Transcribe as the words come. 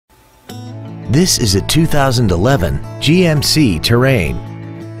This is a 2011 GMC Terrain.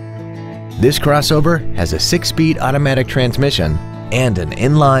 This crossover has a 6-speed automatic transmission and an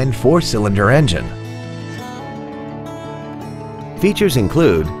inline 4-cylinder engine. Features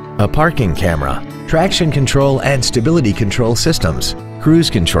include a parking camera, traction control and stability control systems, cruise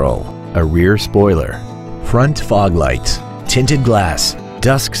control, a rear spoiler, front fog lights, tinted glass,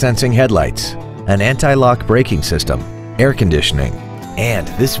 dusk sensing headlights, an anti-lock braking system, air conditioning, and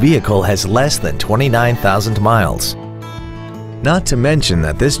this vehicle has less than 29,000 miles. Not to mention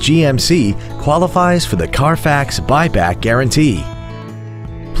that this GMC qualifies for the Carfax buyback guarantee.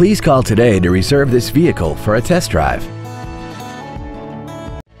 Please call today to reserve this vehicle for a test drive.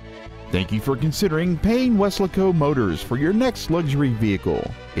 Thank you for considering PayneWeslacoMotors for your next luxury vehicle.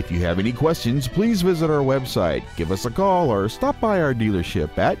 If you have any questions, please visit our website, give us a call, or stop by our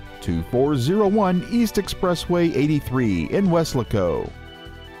dealership at 2401 East Expressway 83 in Weslaco.